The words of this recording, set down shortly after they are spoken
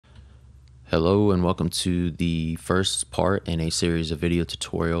Hello and welcome to the first part in a series of video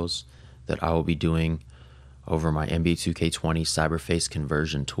tutorials that I will be doing over my NBA 2K20 Cyberface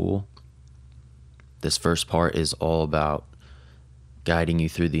conversion tool. This first part is all about guiding you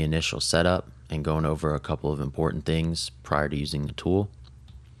through the initial setup and going over a couple of important things prior to using the tool.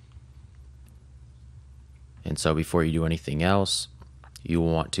 And so before you do anything else, you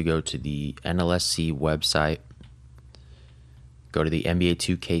will want to go to the NLSC website. Go to the NBA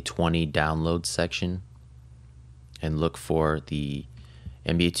 2K20 download section and look for the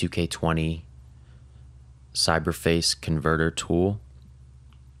NBA 2K20 Cyberface Converter tool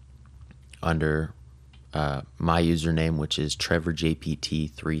under my username, which is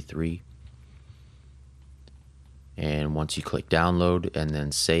TrevorJPT33. And once you click download and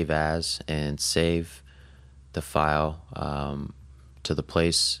then save as and save the file to the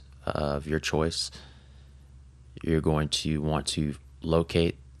place of your choice, you're going to want to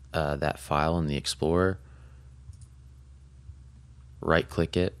locate that file in the Explorer, right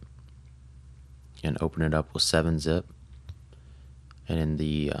click it, and open it up with 7-zip. And in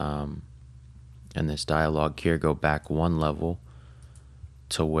the in this dialog here, go back one level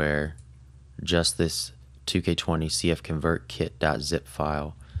to where just this 2K20 CF convert kit.zip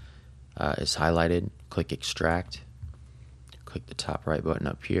file is highlighted. Click extract, click the top right button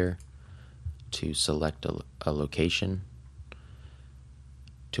up here to select a location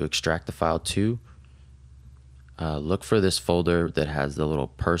to extract the file to. Look for this folder that has the little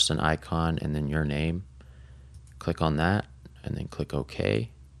person icon and then your name. Click on that and then click OK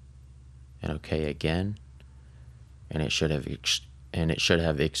and OK again, and it should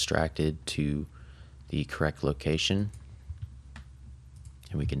have extracted to the correct location.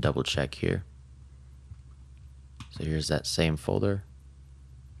 And we can double check here. So here's that same folder.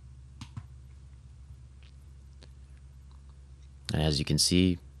 And as you can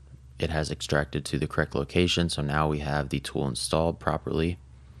see, it has extracted to the correct location. So now we have the tool installed properly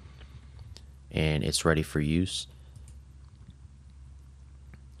and it's ready for use.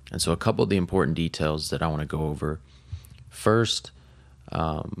 And so a couple of the important details that I want to go over. First,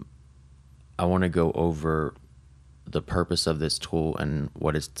 I want to go over the purpose of this tool and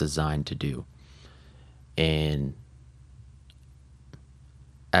what it's designed to do. And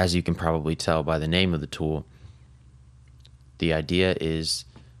as you can probably tell by the name of the tool, the idea is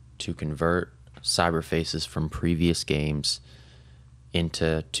to convert cyberfaces from previous games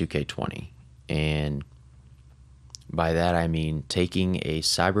into 2K20. And by that I mean taking a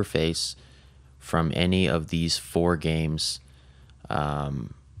cyberface from any of these 4 games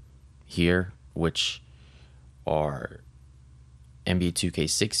here, which are NBA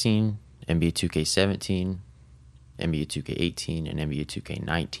 2K16, NBA 2K17, NBA 2K18, and NBA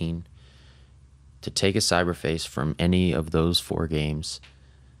 2K19. To take a cyberface from any of those 4 games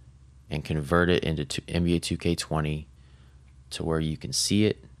and convert it into NBA 2K20 to where you can see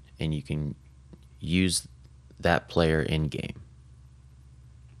it and you can use that player in game.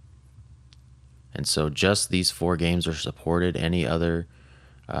 And so just these 4 games are supported. Any other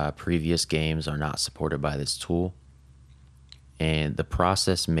previous games are not supported by this tool. And the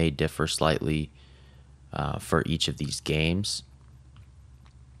process may differ slightly for each of these games.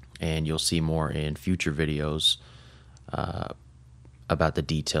 And you'll see more in future videos about the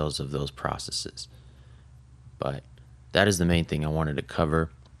details of those processes. But that is the main thing I wanted to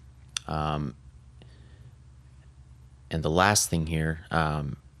cover. And the last thing here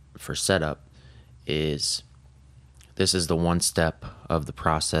for setup is this is the one step of the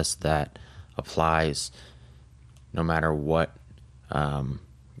process that applies no matter what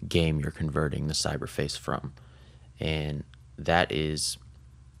game you're converting the cyberface from. And that is,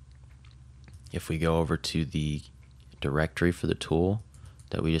 if we go over to the directory for the tool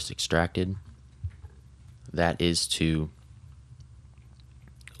that we just extracted, that is to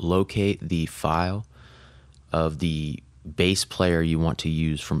locate the file of the base player you want to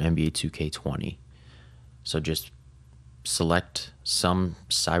use from NBA 2K20. So just select some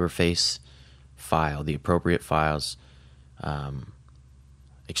cyberface file, the appropriate files,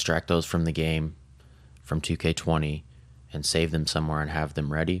 extract those from the game from 2K20 and save them somewhere and have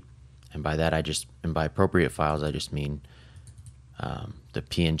them ready. And by that, and by appropriate files, I just mean the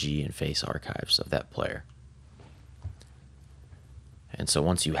PNG and face archives of that player. And so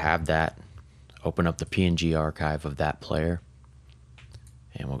once you have that, open up the PNG archive of that player.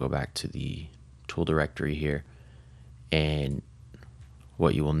 And we'll go back to the tool directory here. And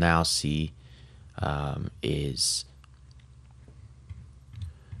what you will now see is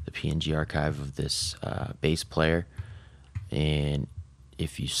the PNG archive of this base player. And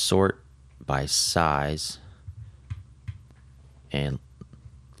if you sort by size and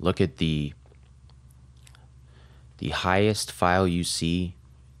look at the the highest file you see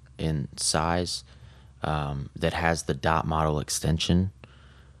in size that has the dot model extension,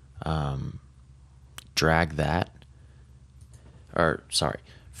 drag that, or sorry,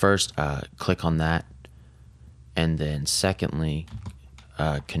 first click on that, and then secondly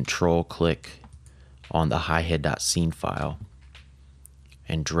control click on the hihead.scene file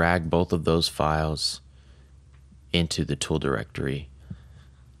and drag both of those files into the tool directory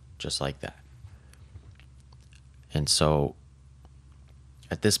just like that. And so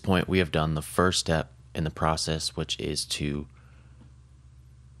at this point we have done the first step in the process, which is to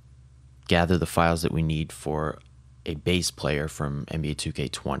gather the files that we need for a base player from NBA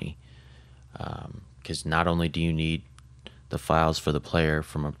 2K20. Because not only do you need the files for the player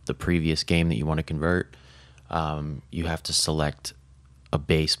from the previous game that you want to convert, you have to select a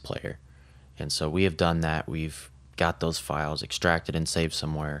base player. And so we have done that. We've got those files extracted and saved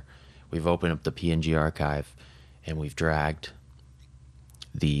somewhere. We've opened up the PNG archive and we've dragged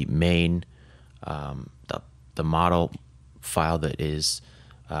the main, the model file that is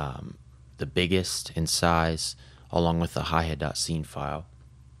the biggest in size, along with the hihead.scene file.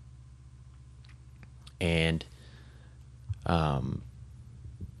 And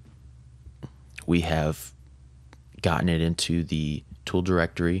we have gotten it into the tool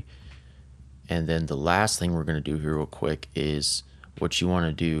directory. And then the last thing we're going to do here real quick is what you want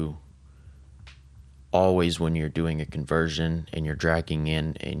to do always when you're doing a conversion and you're dragging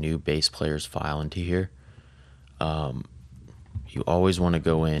in a new base player's file into here. You always want to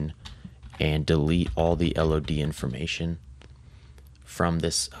go in and delete all the LOD information from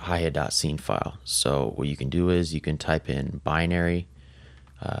this hihead.scene file. So what you can do is you can type in binary,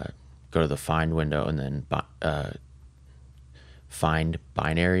 go to the find window, and then find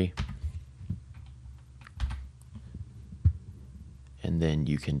binary, and then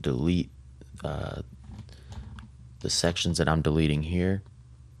you can delete the sections that I'm deleting here.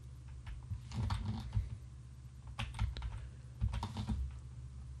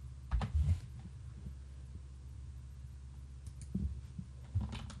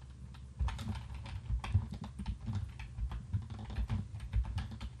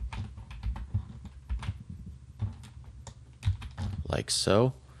 Like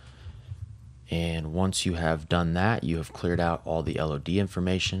so. And once you have done that, you have cleared out all the LOD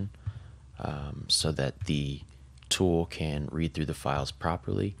information so that the tool can read through the files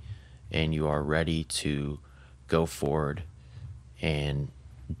properly, and you are ready to go forward and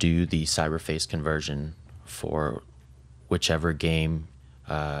do the cyberface conversion for whichever game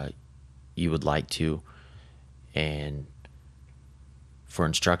you would like to. And for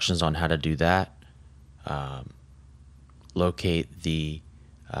instructions on how to do that, locate the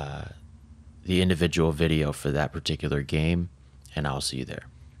individual video for that particular game, and I'll see you there.